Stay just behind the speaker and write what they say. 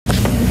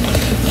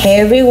Hey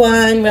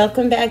everyone,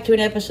 welcome back to an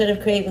episode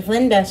of Create with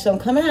Linda. So I'm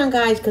coming on,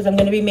 guys, because I'm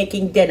going to be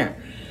making dinner.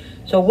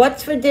 So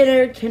what's for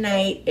dinner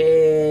tonight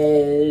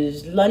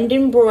is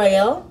London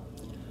broil.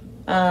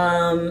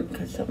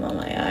 Got something on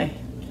my eye.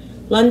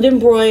 London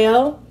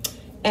broil.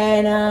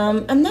 And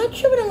I'm not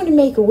sure what I'm going to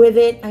make with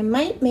it. I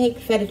might make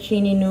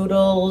fettuccine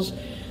noodles.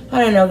 I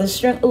don't know,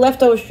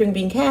 leftover string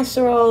bean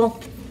casserole.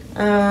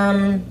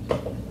 I'm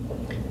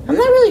not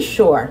really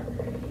sure.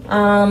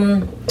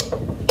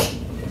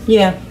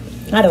 Yeah.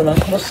 I don't know.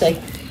 We'll see.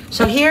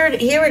 So here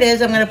it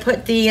is. I'm going to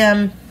put the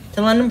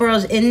London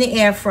broils in the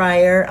air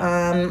fryer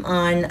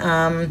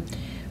on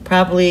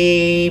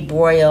probably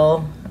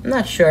broil. I'm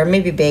not sure.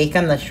 Maybe bake.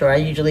 I'm not sure. I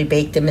usually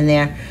bake them in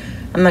there.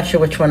 I'm not sure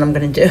which one I'm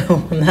going to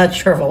do. I'm not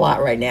sure of a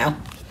lot right now.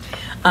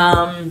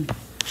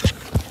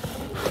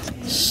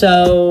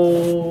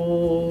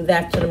 So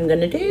that's what I'm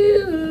going to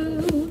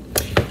do.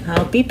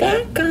 I'll be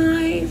back,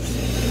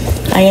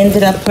 guys. I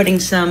ended up putting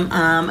some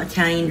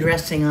Italian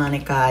dressing on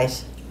it,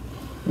 guys.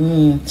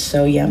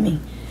 So yummy.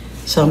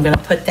 So I'm gonna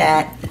put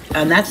that,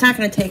 and that's not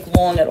gonna take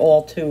long at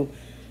all to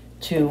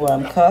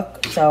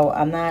cook. So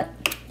I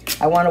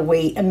want to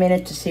wait a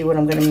minute to see what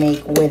I'm gonna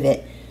make with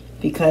it,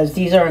 because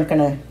these aren't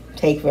gonna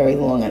take very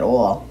long at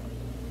all.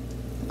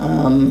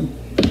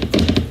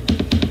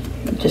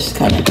 Just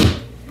kind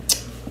of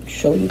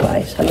show you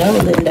guys. Hello,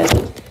 Linda.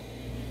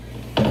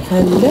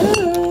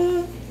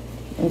 Hello.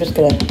 I'm just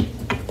gonna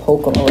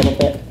poke them a little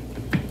bit.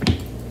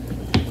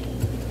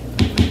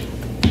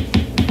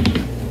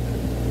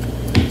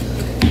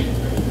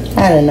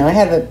 I don't know. I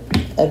have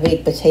a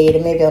baked potato.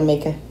 Maybe I'll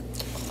make a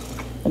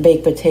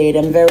baked potato.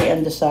 I'm very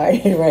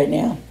undecided right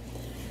now.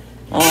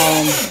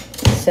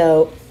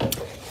 So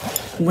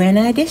when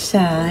I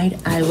decide,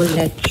 I will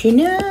let you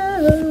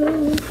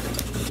know.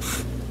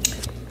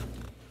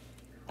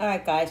 All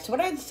right, guys. So what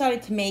I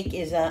decided to make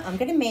is I'm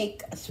going to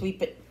make a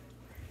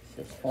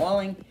it's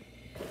falling.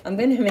 I'm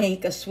going to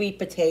make a sweet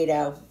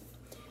potato.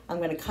 I'm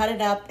going to cut it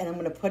up and I'm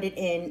going to put it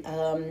in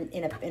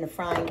a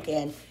frying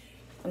pan.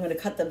 I'm going to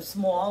cut them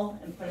small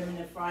and put them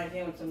in a frying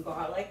pan with some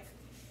garlic.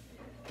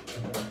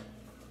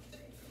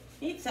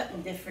 Need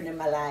something different in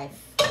my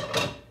life.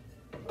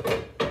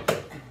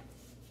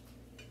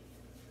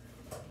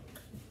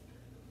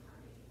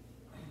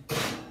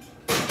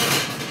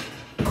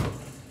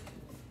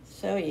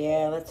 So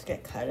yeah, let's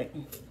get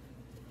cutting.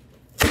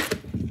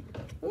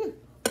 Ooh.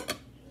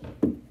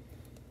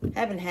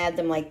 Haven't had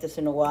them like this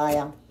in a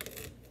while.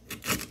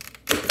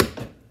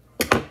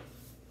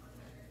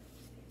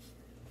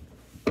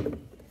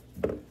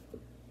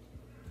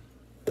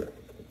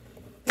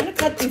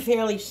 Cut them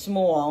fairly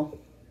small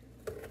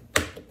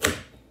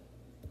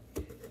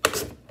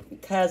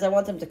because I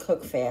want them to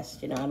cook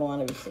fast. You know, I don't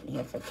want to be sitting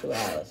here for 2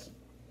 hours.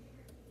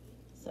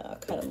 So I'll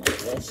cut them like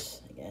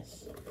this, I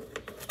guess.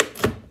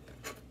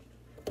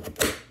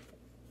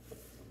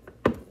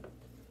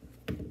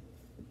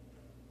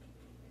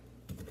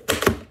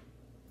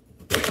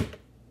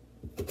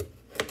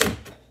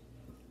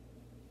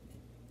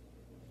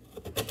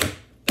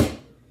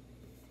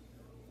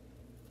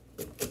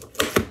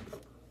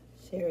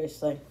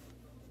 Seriously.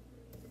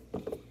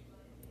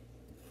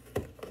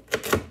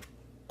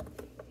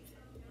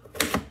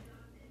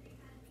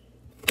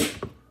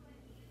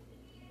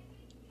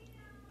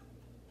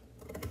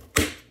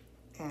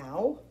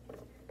 Ow.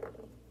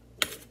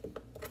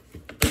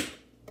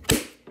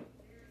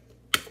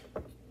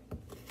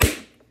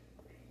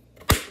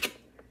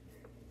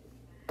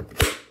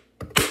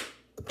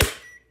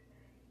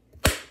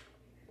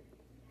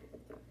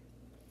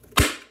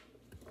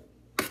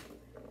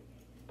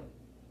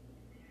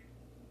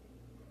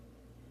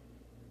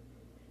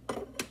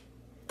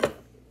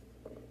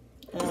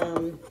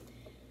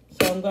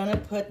 So I'm going to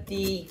put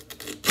the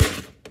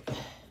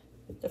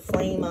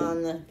flame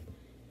on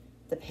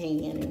the pan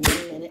in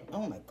 1 minute.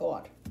 Oh my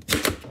God.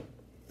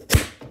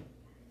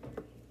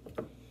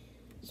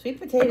 Sweet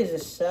potatoes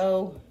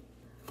are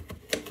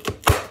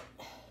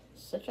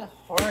such a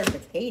hard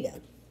potato.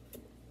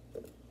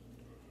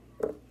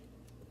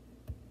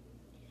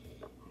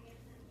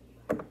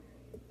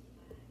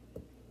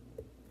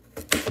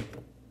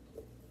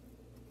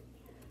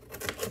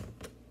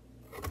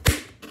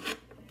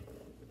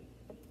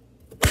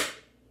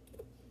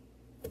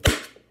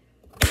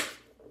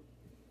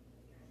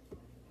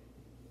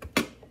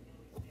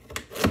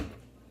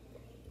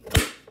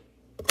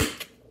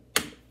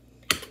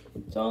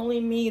 It's only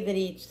me that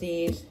eats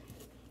these.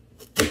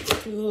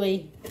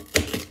 Julie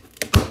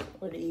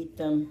would eat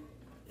them.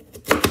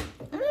 I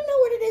don't know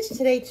what it is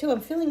today, too.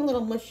 I'm feeling a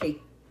little mushy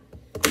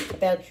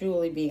about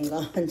Julie being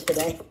gone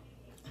today.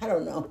 I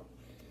don't know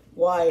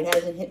why it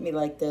hasn't hit me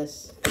like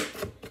this.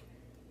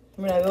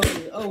 I mean, I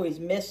always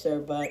miss her,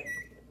 but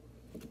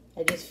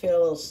I just feel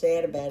a little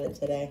sad about it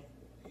today.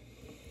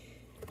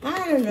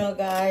 I don't know,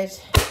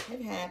 guys.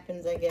 It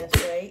happens, I guess,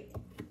 right?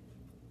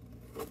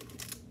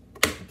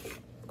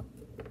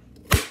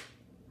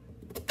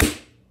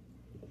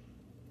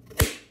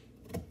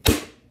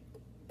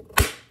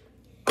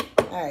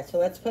 All right, so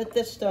let's put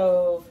the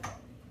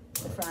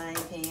frying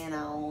pan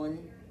on.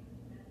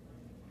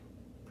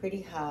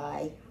 pretty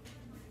high.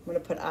 I'm gonna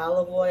put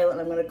olive oil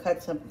and I'm gonna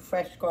cut some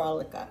fresh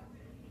garlic up.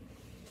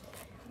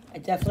 I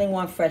definitely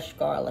want fresh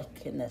garlic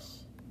in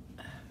this.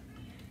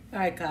 All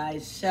right,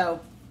 guys,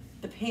 so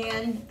the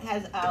pan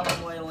has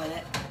olive oil in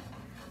it.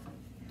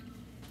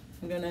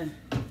 I'm gonna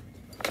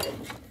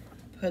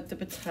put the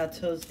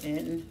potatoes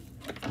in.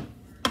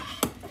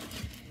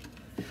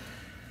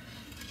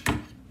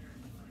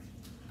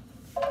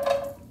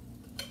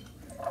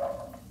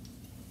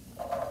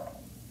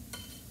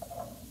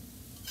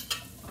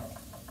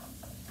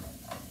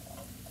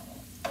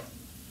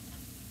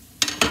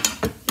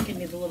 It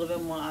needs a little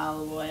bit more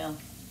olive oil.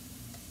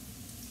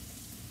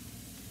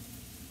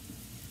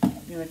 I'm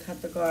gonna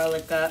cut the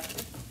garlic up.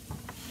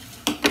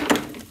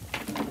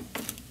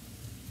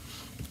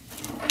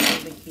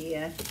 Over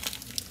here.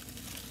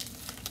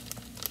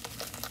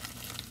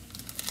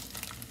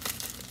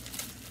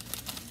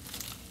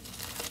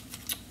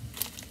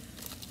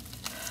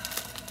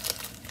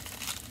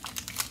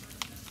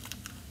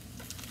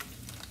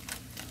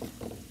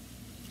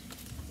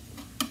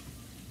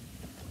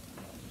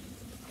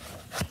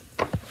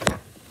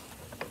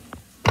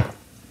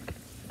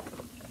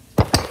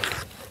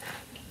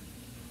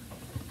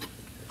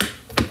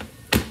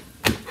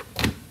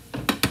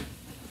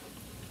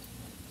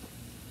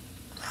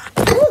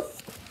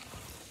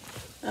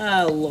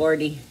 Oh,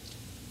 Lordy.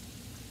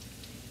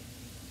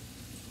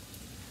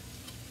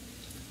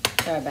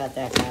 Sorry about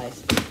that,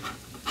 guys.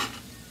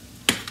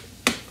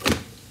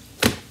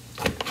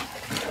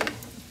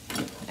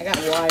 I got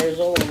wires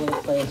all over the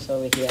place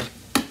over here.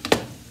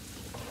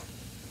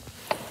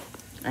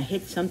 I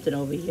hit something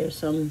over here,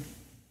 some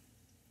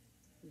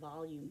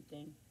volume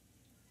thing.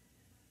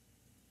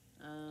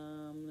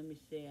 Let me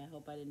see. I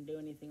hope I didn't do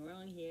anything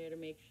wrong here to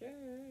make sure.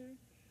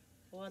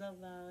 Auto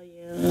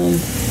volume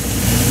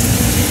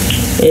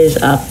is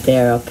up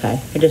there.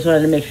 Okay. I just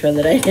wanted to make sure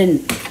that I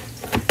didn't.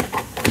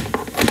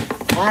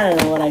 I don't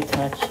know what I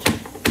touched.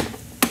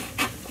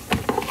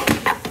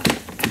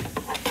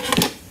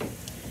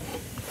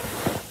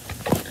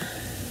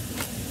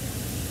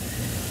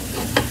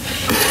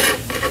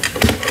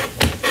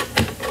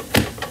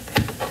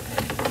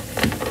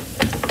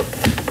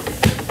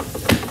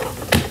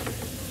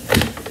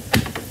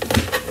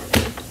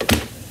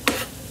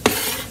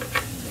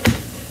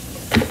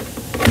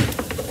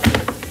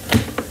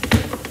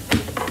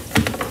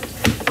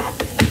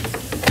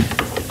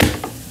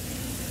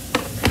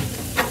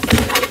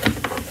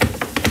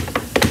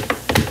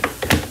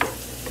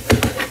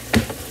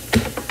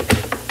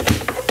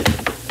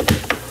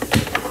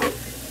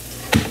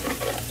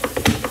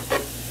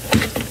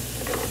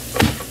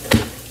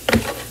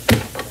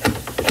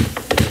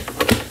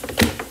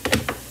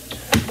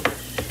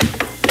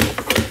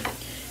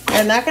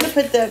 I'm not going to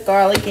put the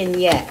garlic in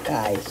yet,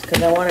 guys,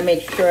 because I want to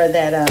make sure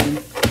that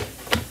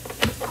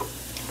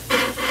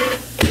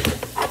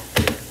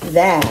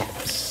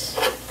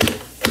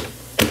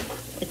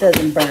it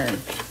doesn't burn.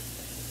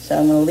 So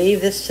I'm going to leave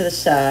this to the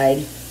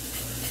side.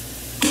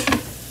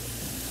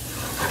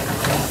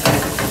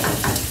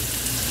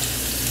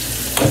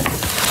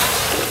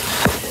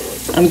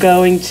 I'm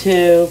going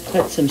to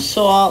put some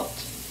salt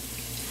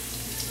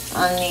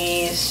on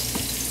these.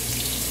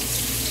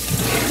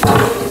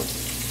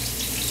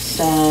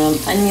 Some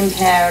onion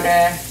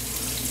powder.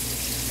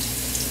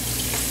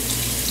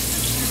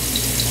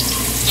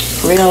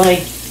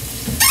 Really?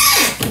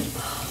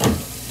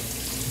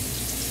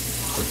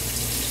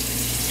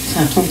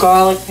 Some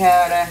garlic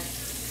powder.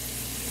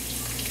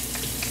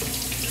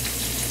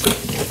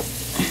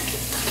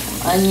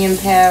 Onion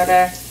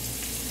powder.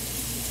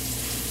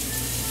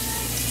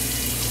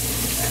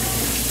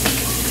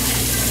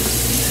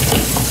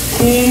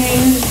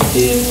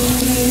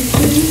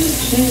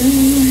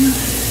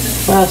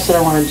 What else did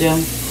I want to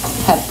do?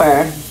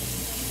 Pepper.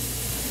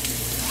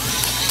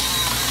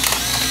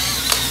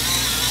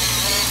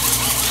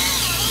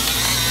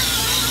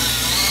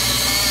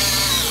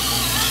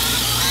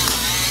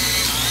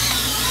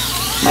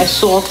 My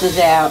salt is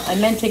out. I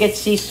meant to get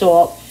sea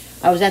salt.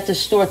 I was at the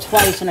store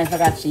twice and I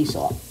forgot sea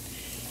salt.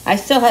 I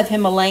still have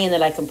Himalayan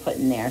that I can put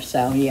in there,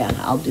 so yeah,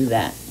 I'll do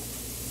that.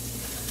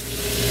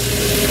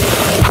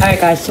 All right,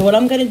 guys, so what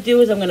I'm going to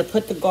do is I'm going to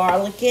put the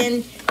garlic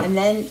in, and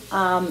then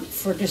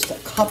for just a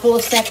couple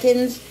of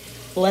seconds,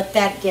 let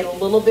that get a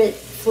little bit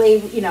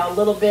flavor, you know, a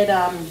little bit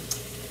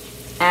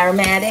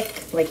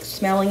aromatic, like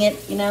smelling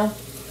it, you know.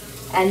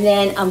 And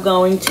then I'm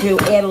going to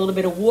add a little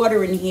bit of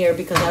water in here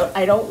because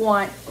I don't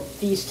want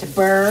these to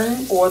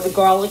burn or the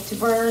garlic to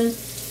burn.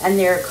 And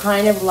they're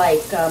kind of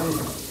like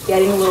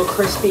getting a little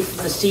crispy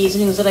from the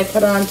seasonings that I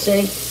put on,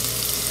 see?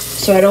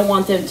 So I don't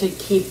want them to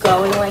keep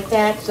going like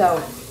that.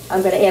 So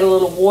I'm going to add a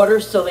little water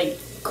so they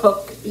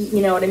cook,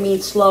 you know what I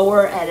mean,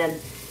 slower at an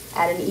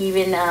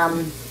even,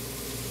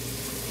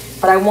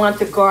 but I want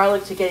the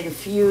garlic to get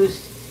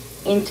infused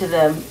into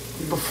them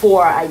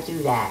before I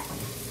do that.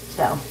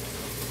 So,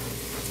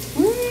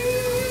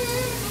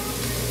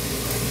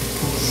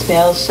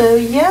 smells so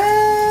yummy.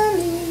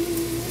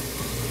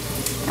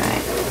 All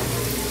right.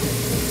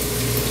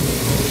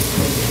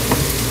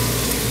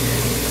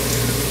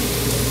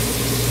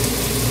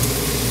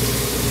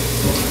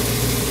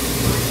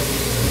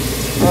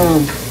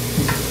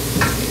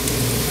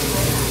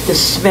 The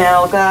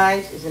smell,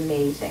 guys, is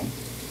amazing. I'm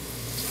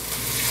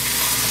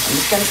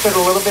just going to put a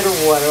little bit of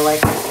water, like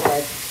I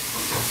said.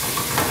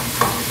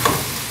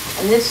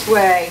 And this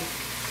way,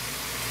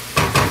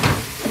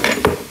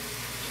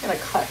 I'm going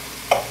to cut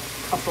a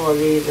couple of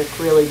these. It's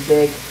really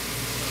big.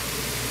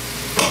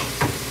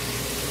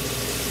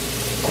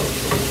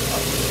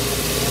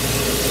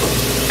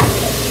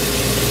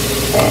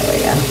 There we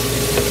go.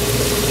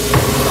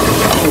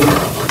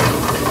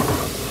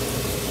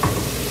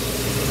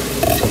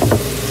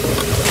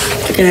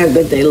 Look at how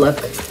good they look.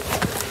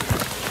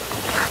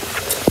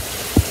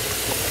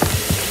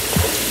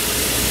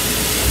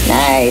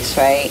 Nice,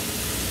 right?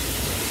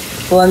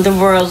 London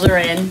broils are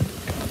in.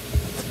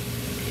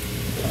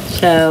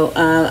 So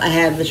I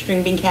have the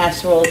string bean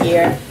casserole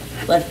here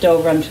left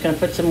over. I'm just going to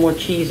put some more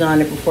cheese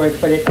on it before I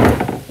put it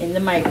in the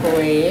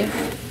microwave.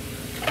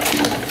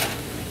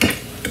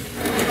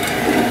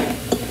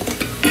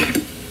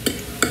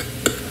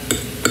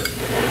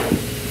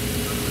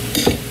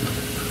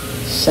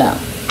 So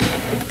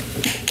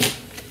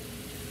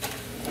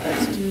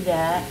let's do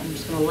that. I'm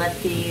just going to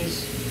let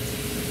these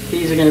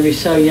are going to be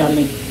so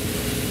yummy.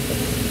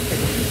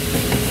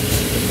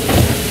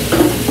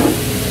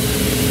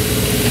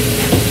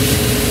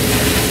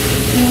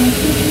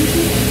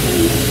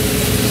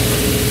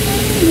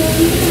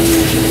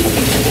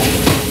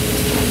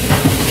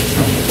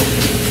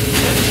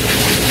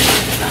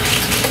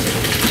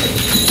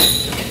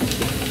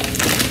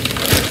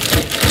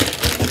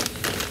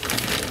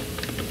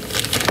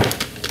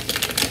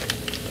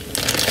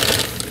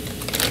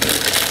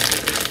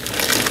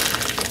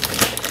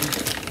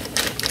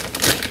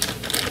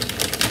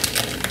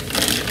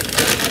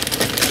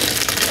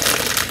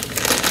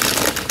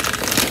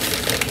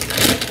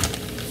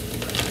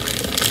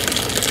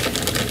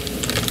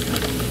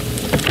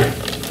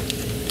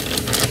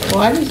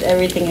 Why does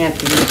everything have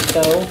to be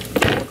so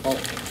difficult?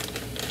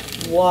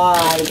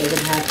 Why does it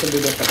have to be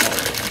difficult?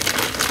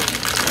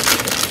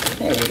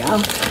 There we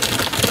go.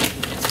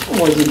 It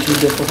wasn't too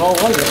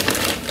difficult, was it?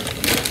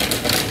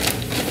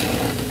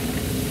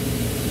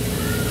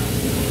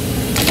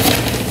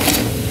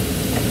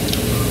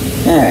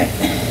 Alright.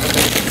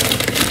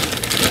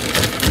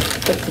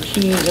 Put the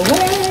cheese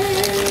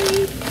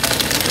away.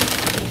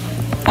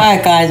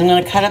 Alright guys, I'm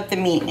going to cut up the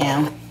meat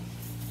now.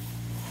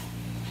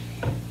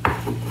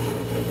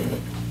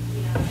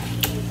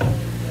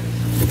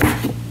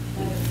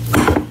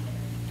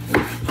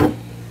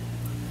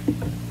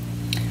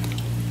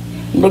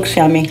 Looks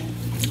yummy.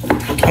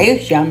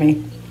 Tastes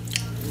yummy.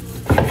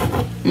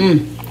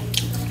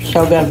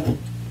 So good.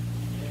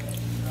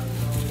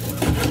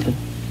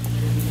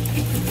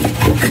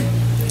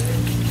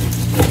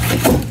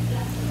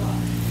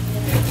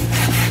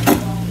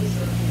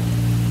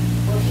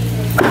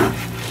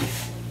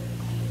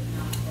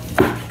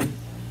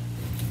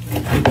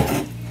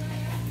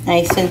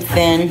 Nice and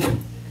thin.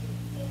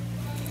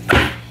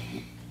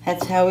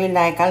 That's how we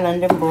like our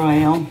London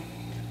broil.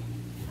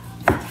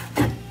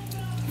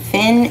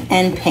 Thin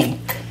and pink.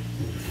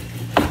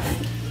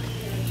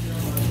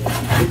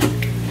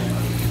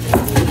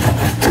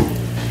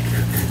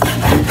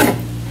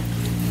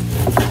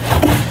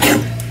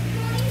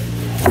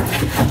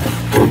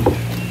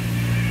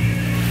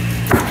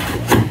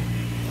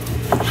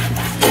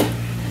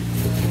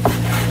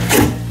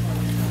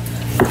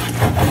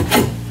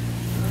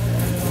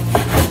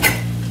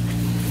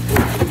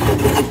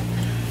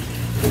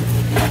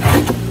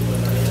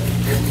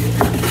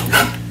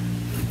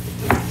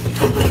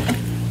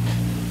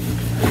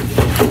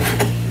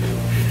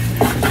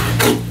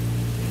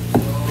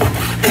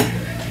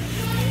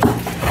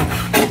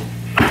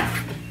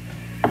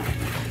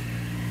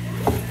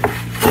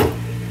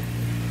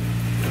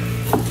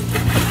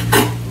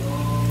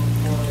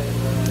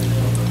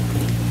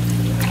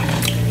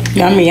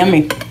 Yummy,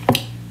 yummy.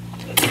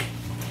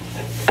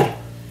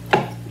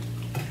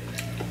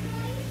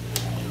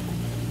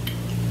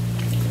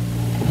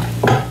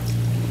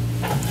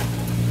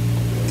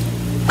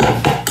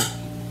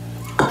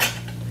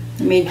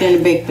 I made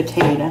dinner baked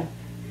potato.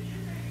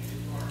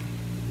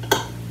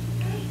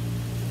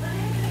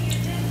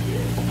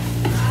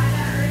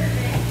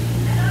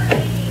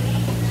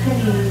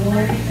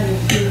 I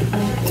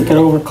think it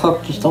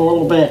overcooked just a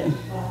little bit.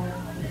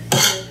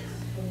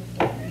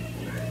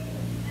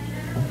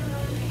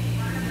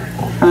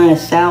 Trying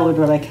to salvage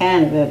what I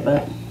can of it,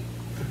 but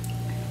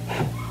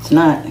it's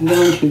not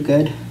going too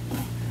good.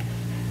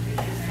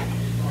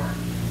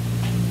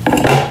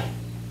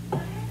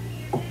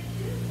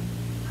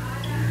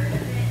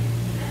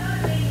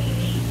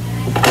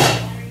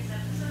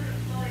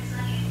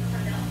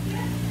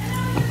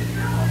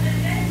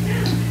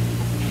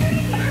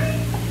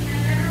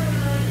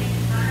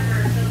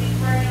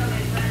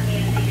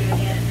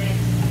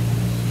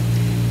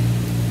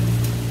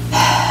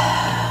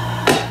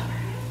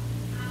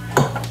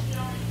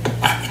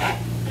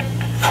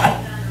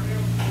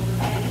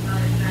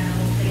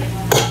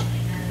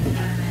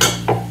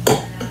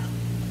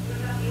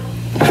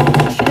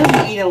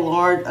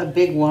 A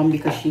big one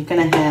because she's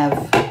gonna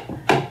have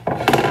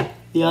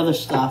the other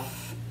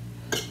stuff,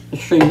 the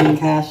string bean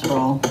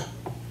casserole.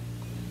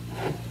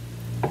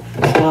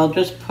 So I'll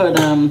just put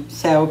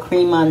sour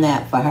cream on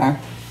that for her.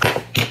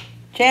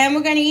 Jen,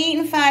 we're gonna eat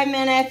in 5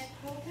 minutes.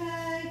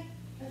 Okay.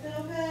 Is it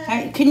okay? All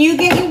right, can you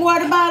get your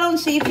water bottle and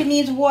see if it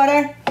needs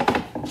water? Okay.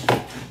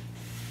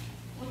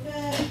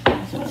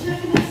 I'll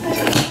check in a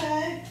second,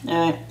 okay?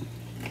 All right.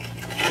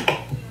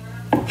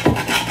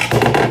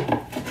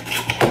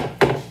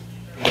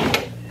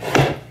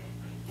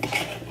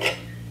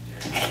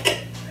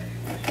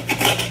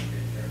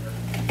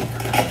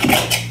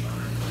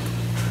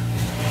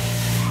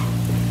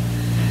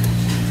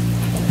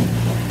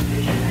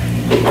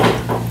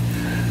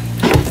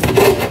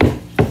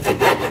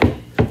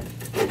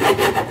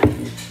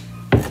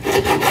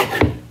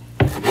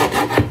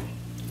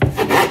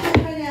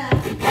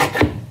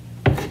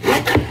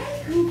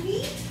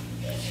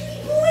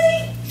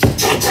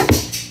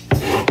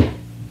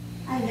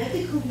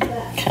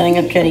 Cutting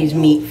up Jenny's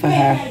meat for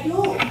her.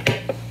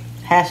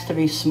 Has to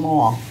be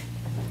small.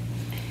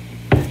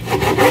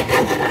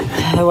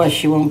 Otherwise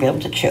she won't be able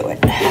to chew it.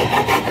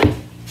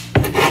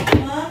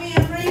 Mommy,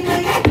 I'm bringing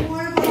my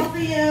water bottle for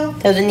you.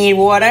 Does it need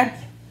water?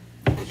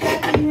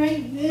 Checking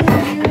right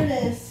there. Here it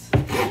is.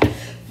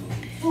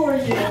 For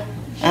you.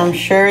 I'm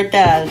sure it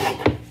does.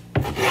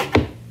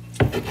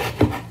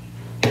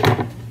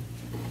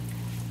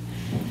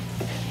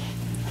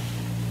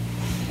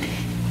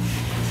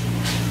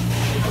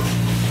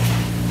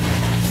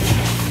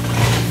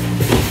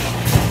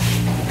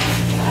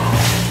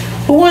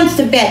 Who wants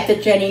to bet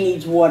that Jenny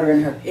needs water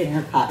in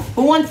her cup?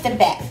 Who wants to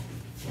bet?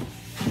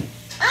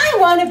 I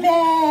want to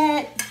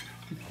bet.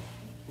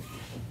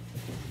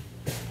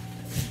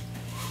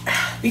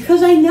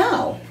 Because I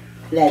know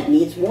that it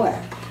needs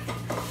water.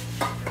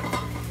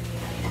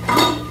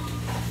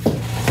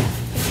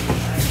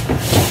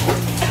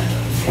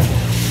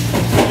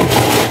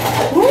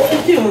 What are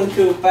you doing,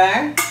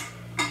 Cooper?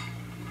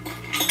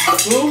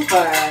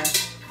 Cooper.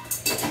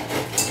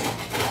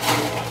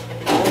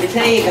 Let me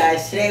tell you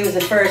guys, today was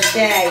the first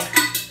day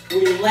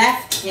we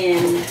left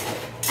him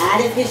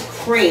out of his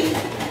crate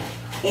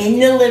in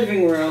the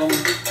living room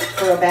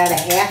for about a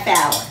half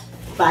hour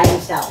by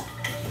himself.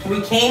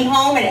 We came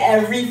home and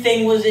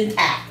everything was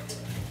intact.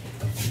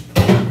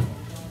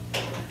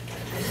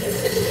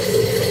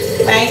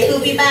 Right,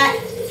 Scooby Bat?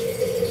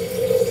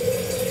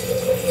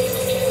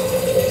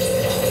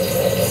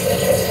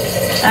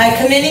 All right,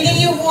 come in and get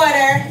your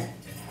water.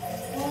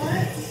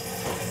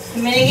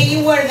 Come in and get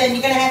your water, then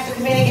you're going to have to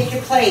come in and get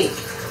your plate.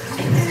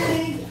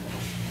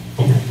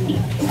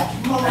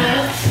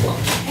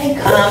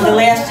 The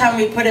last time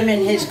we put him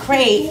in his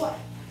crate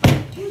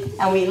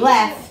and we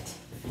left,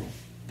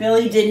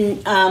 Billy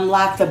didn't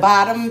lock the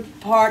bottom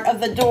part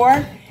of the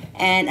door,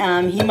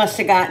 and he must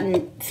have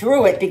gotten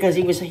through it because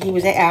he was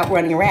out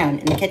running around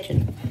in the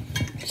kitchen.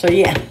 So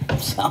yeah,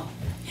 so.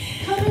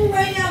 Coming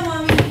right now,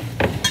 Mommy.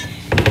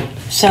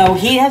 So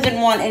he doesn't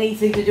want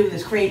anything to do with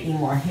his crate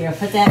anymore. Here,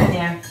 put that in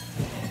there.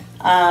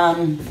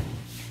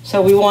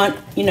 So we want,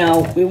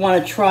 we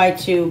want to try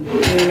to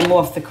wean him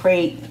off the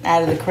crate,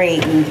 out of the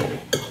crate, and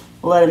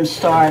let him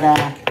start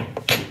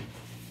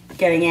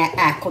getting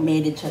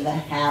acclimated to the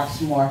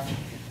house more.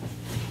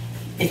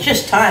 It's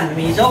just time. I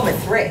mean, he's over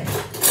 3.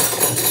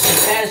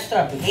 He's got to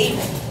start behaving.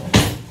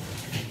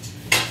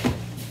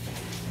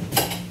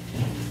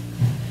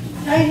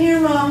 Right here,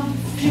 Mom.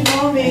 If you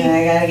want me. And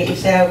I got to get you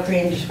sour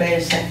cream. Just wait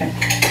a second.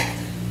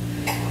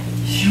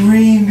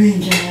 String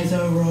bean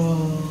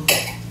casserole.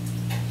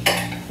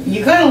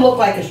 You're going to look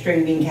like a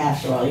string bean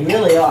casserole. You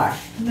really are.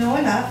 No,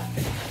 I'm not.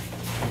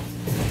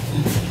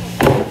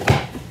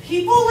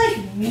 People like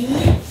me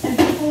and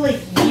people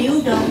like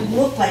you don't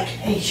look like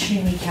a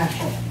string bean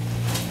casserole.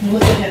 You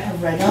look like a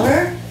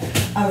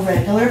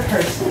regular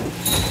person.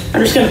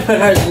 I'm just going to put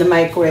hers in the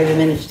microwave a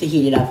minute to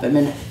heat it up a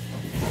minute.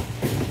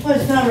 What,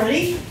 it's not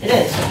ready? It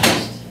is.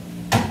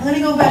 I'm going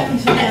to go back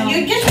into now.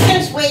 You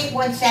just wait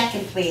 1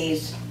 second,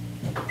 please.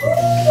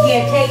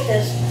 Here, take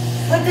this.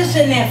 Put this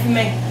in there for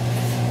me.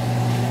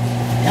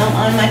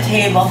 On my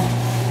table.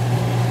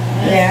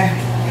 There.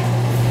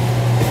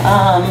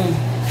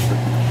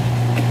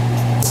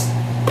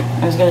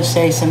 I was going to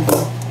say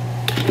something.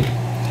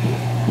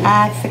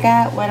 I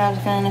forgot what I was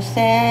going to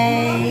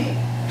say.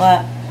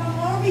 What?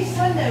 Tomorrow will be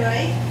Sunday,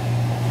 right?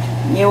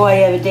 You what,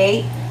 you have a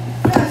date?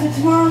 No, I said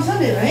tomorrow and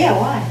Sunday, right? Yeah,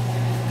 why?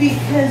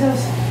 Because it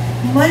was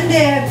Monday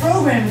I had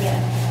program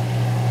again.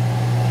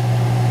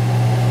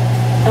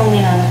 Only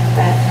on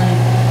that time.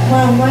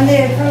 Well,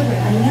 Monday I had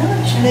program. I know.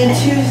 And then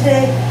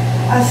Tuesday,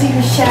 I'll see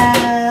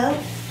Michelle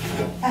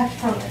at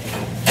program.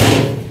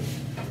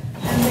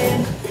 And then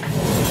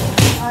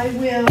I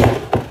will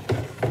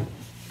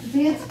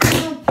dance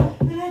come.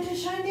 And I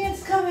just shine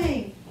dance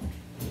coming.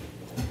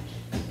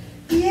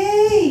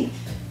 Yay!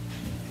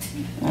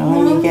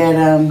 Let me get,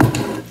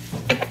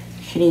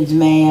 she needs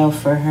mayo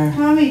for her.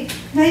 Mommy,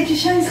 Night to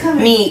Shine's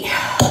coming. Meat.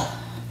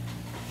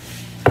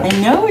 I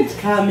know it's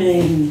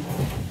coming.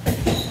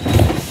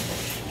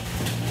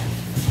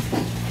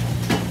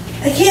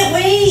 I can't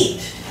wait.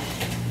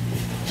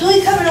 It's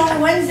only coming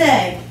on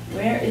Wednesday.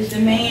 Where is the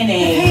I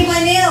mayonnaise? paint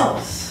my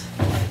nails.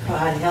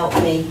 God help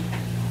me.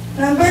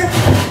 Remember?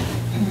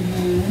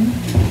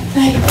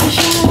 Like the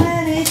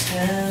shiny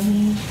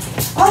tummy.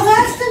 Oh,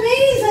 that's the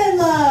mayonnaise I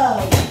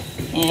love.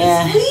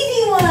 Yeah. The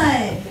squeezy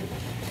one.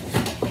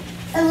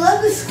 I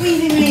love the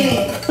squeezy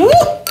mayonnaise.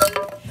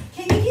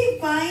 Can you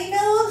keep buying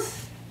those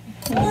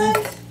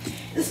ones?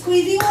 The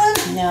squeezy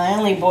ones? No, I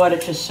only bought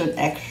it just an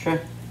extra.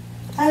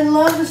 I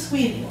love the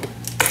squeezy one.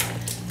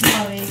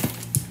 Mommy.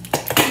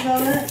 You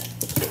love it?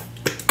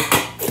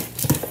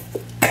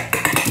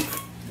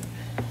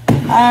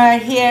 All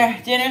right, here.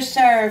 Dinner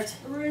served.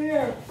 Right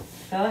here.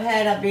 Go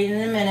ahead. I'll be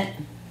in a minute.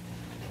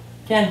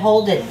 Jen,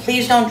 hold it.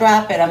 Please don't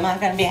drop it. I'm not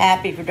going to be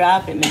happy if you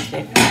drop it,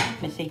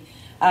 Missy.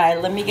 All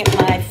right, let me get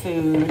my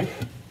food.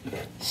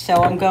 So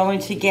I'm going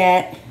to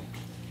get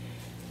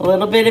a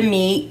little bit of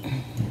meat.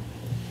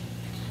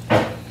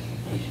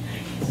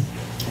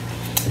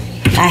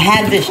 I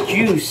had this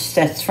juice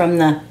that's from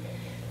that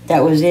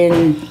was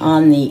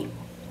on the.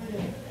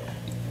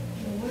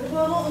 What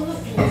about on the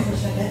floor for a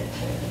second?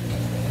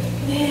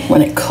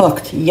 When it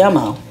cooked,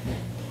 yummo.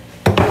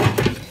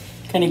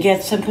 Gonna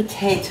get some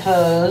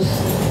potatoes.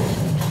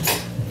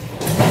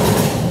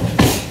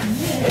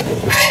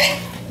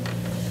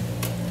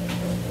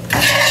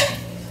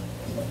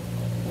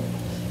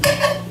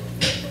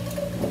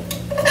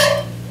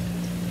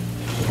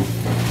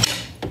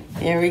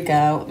 There we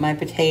go, my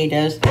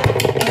potatoes.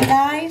 And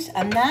guys,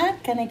 I'm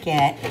not gonna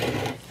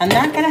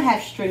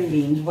have string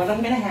beans. What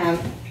I'm gonna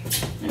have,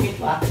 let me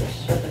flop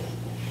this.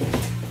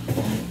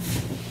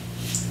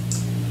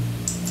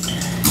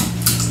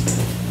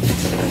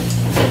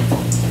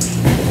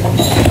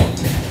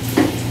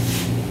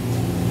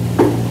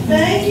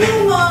 Thank you,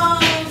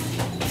 Mom.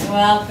 You're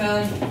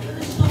welcome.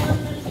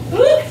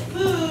 Good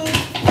food.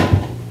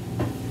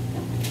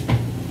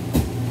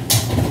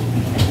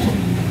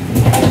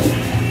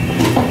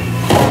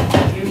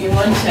 Give me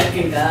 1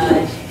 second,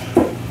 guys.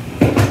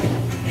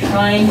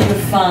 Trying to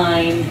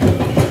find,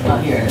 oh,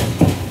 here it is.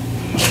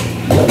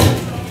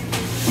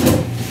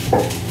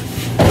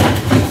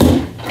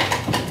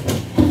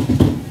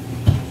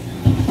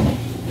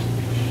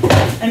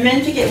 I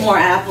meant to get more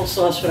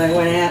applesauce when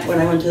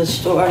I went to the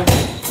store.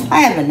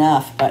 I have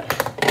enough, but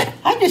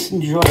I just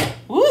enjoy it.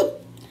 Woo!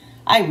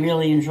 I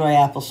really enjoy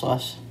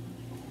applesauce.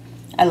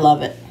 I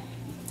love it.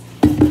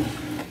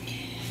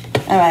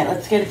 All right,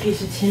 let's get a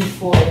piece of tin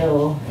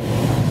foil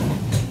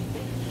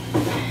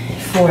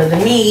for the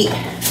meat.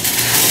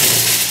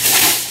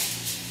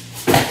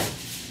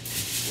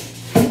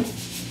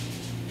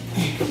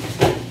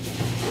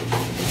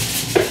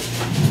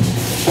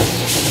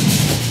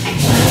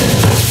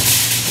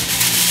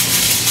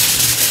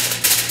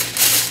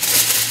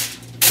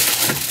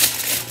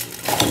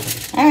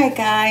 All right,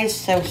 guys,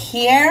 so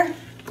here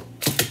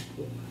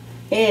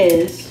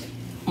is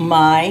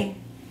my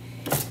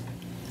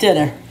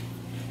dinner.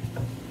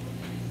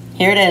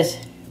 Here it is.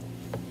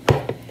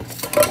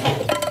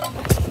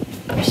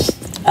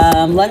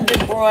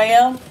 London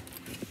broil,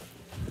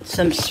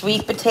 some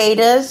sweet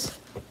potatoes,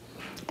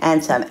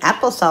 and some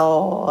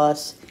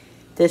applesauce.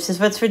 This is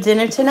what's for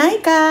dinner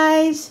tonight,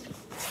 guys.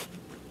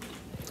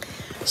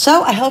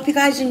 So I hope you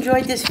guys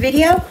enjoyed this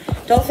video.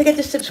 Don't forget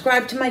to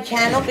subscribe to my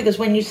channel, because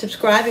when you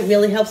subscribe, it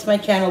really helps my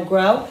channel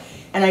grow.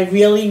 And I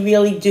really,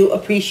 really do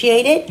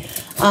appreciate it.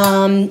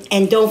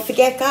 And don't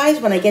forget, guys,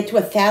 when I get to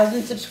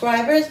 1,000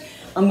 subscribers,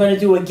 I'm going to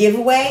do a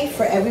giveaway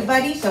for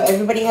everybody. So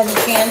everybody has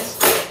a chance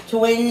to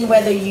win,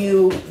 whether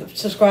you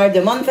subscribed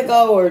a month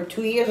ago or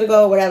 2 years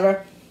ago,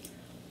 whatever.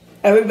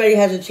 Everybody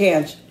has a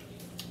chance.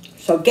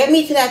 So get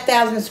me to that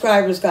 1,000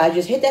 subscribers, guys.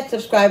 Just hit that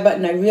subscribe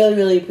button. I really,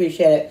 really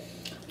appreciate it.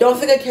 Don't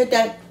forget to hit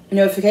that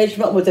notification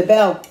button with the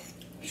bell,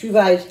 so you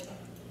guys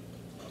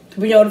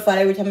can be notified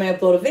every time I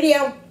upload a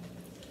video.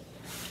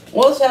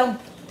 Also,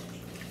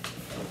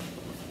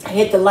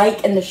 hit the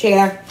like and the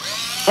share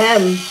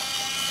and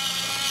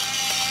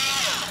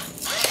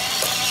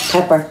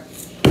pepper.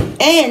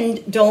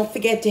 And don't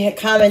forget to hit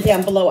comment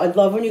down below. I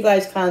love when you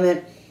guys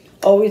comment.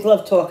 Always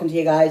love talking to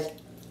you guys.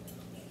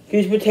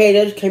 These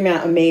potatoes came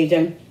out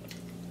amazing.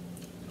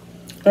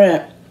 Look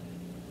at that.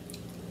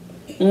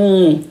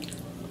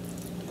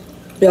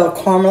 They all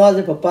caramelized.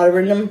 They put butter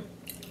in them.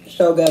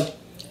 So good.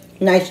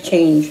 Nice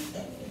change.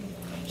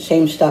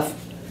 Same stuff.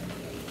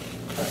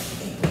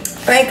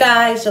 Alright,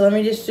 guys, so let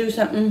me just do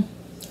something.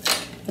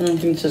 I don't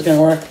think this is going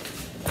to work.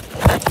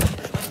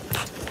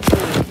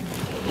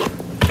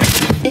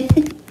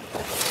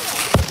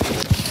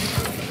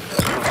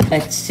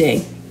 Let's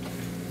see.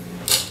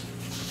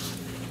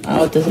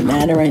 Oh, it doesn't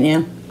matter right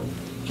now.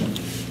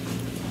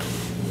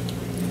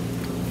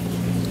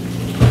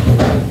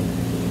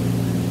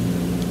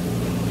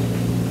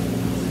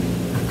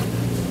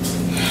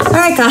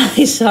 Alright,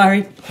 guys,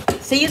 sorry.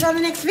 See you on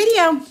the next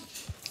video.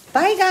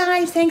 Bye,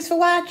 guys. Thanks for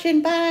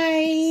watching.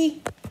 Bye.